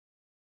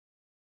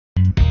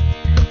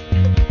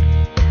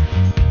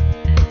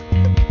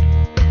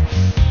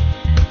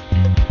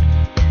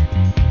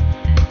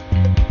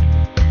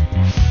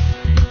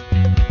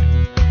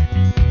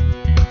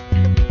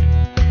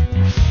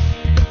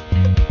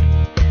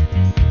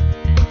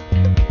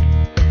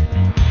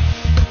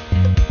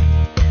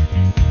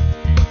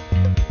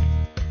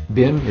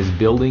BIM is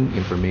Building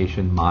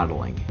Information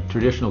Modeling.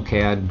 Traditional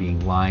CAD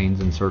being lines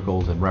and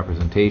circles and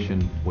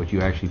representation, what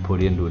you actually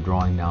put into a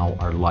drawing now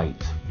are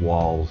lights,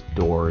 walls,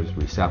 doors,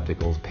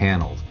 receptacles,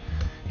 panels,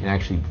 and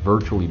actually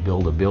virtually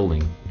build a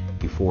building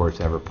before it's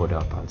ever put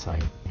up on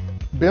site.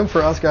 BIM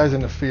for us guys in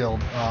the field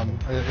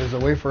is a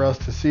way for us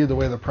to see the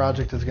way the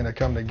project is going to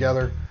come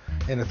together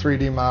in a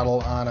 3D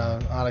model on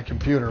a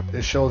computer.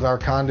 It shows our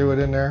conduit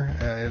in there,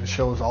 it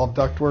shows all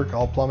ductwork,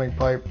 all plumbing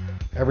pipe,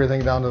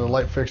 everything down to the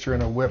light fixture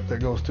and a whip that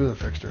goes through the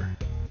fixture.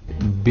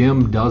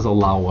 BIM does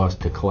allow us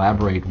to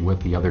collaborate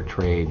with the other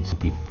trades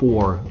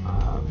before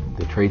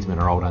the tradesmen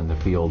are out on the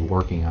field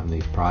working on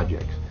these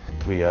projects.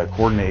 We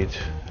coordinate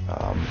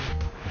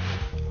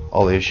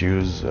all the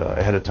issues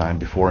ahead of time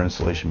before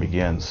installation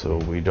begins, so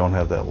we don't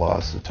have that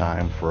loss of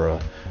time for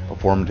a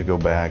foreman to go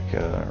back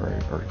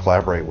or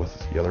collaborate with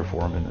the other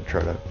foreman to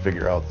try to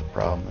figure out the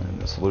problem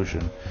and the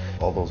solution.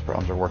 All those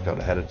problems are worked out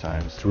ahead of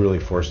time. It's really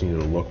forcing you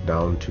to look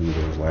down to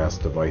those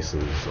last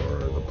devices or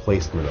the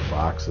placement of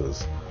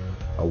boxes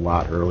a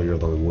lot earlier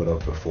than we would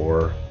have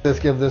before. This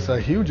gives us a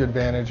huge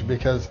advantage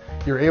because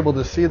you're able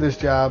to see this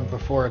job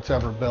before it's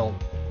ever built.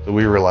 So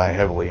we rely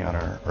heavily on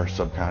our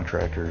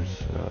subcontractors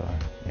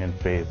and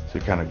Faith to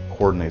kind of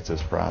coordinate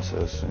this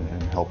process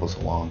and help us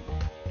along.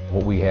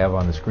 What we have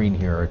on the screen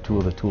here are two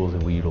of the tools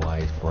that we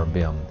utilize for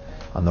BIM.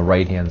 On the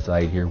right hand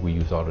side here we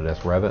use Autodesk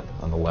Revit,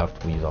 on the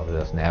left we use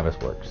Autodesk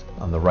Navisworks.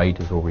 On the right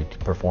is where we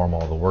perform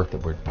all the work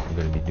that we're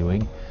going to be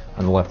doing.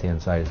 On the left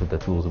hand side is the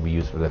tools that we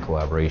use for the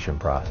collaboration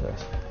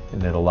process.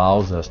 And it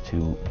allows us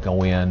to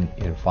go in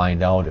and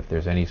find out if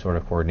there's any sort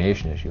of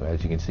coordination issue.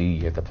 As you can see,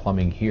 you have the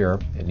plumbing here,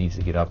 it needs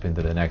to get up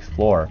into the next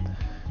floor.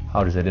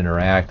 How does it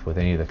interact with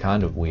any of the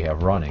conduit we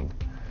have running?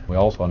 We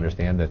also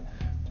understand that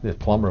this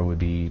plumber would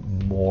be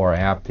more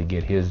apt to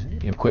get his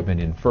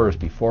equipment in first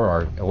before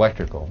our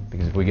electrical,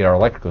 because if we get our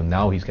electrical,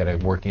 now he's got to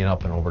work in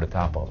up and over the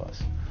top of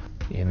us.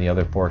 And the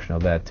other portion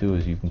of that too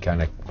is you can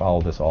kind of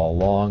follow this all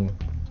along,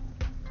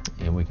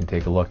 and we can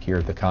take a look here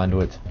at the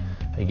conduits.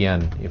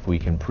 Again, if we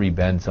can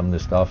pre-bend some of the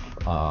stuff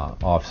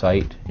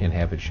off-site and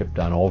have it shipped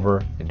on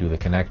over and do the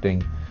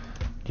connecting,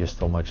 just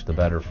so much the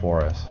better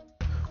for us.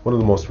 One of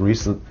the most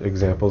recent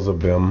examples of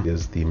BIM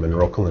is the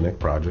Monroe Clinic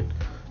project,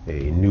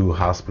 a new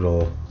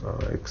hospital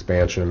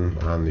expansion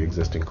on the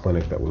existing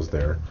clinic that was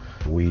there.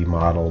 We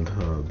modeled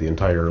the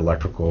entire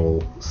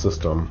electrical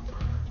system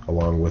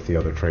along with the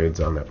other trades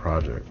on that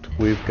project.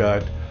 We've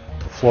got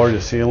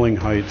floor-to-ceiling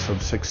heights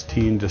of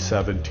 16 to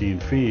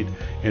 17 feet,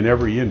 and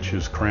every inch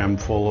is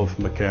crammed full of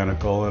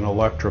mechanical and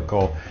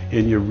electrical,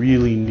 and you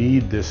really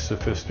need this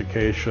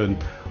sophistication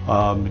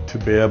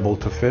to be able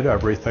to fit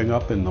everything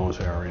up in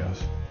those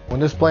areas. When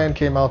this plan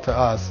came out to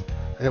us,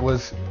 it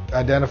was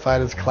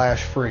identified as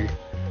clash-free.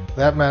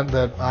 That meant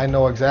that I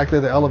know exactly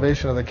the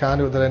elevation of the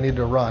conduit that I need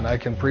to run. I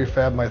can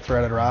prefab my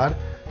threaded rod,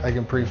 I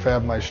can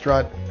prefab my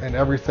strut, and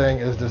everything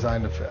is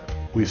designed to fit.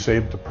 We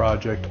saved the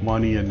project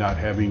money in not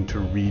having to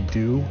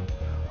redo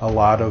a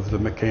lot of the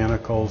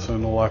mechanicals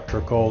and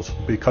electricals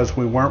because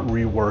we weren't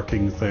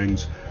reworking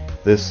things.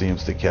 This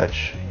seems to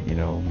catch,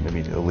 maybe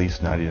at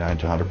least 99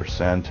 to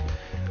 100%,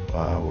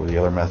 where the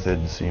other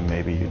methods seem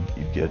maybe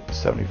you'd get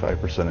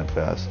 75% at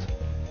best.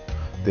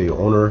 The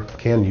owner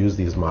can use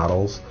these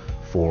models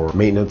for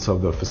maintenance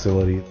of the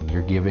facility.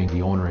 You're giving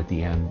the owner at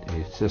the end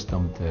a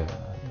system to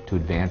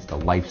advance the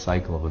life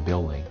cycle of a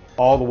building.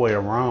 All the way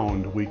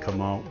around, we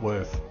come out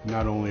with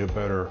not only a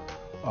better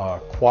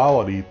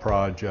quality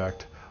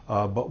project,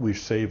 but we're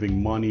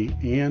saving money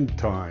and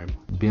time.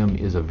 BIM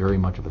is a very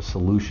much of a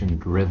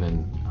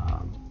solution-driven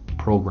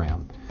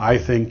program. I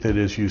think that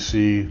as you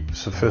see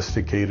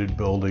sophisticated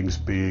buildings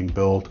being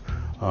built,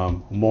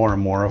 more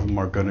and more of them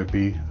are going to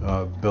be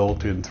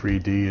built in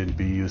 3D and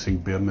be using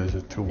BIM as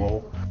a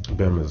tool.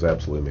 BIM has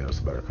absolutely made us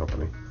a better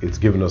company. It's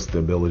given us the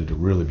ability to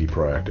really be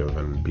proactive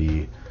and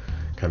be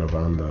kind of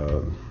on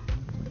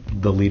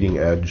the leading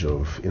edge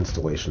of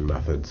installation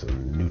methods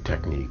and new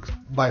techniques.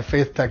 By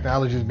Faith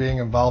Technologies being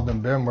involved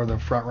in BIM, we're the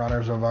front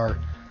runners of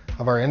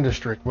our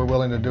industry. We're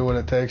willing to do what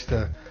it takes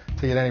to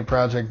get any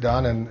project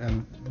done,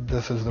 and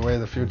this is the way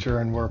of the future,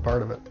 and we're a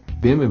part of it.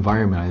 BIM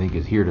environment, I think,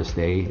 is here to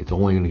stay. It's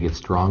only going to get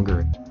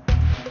stronger.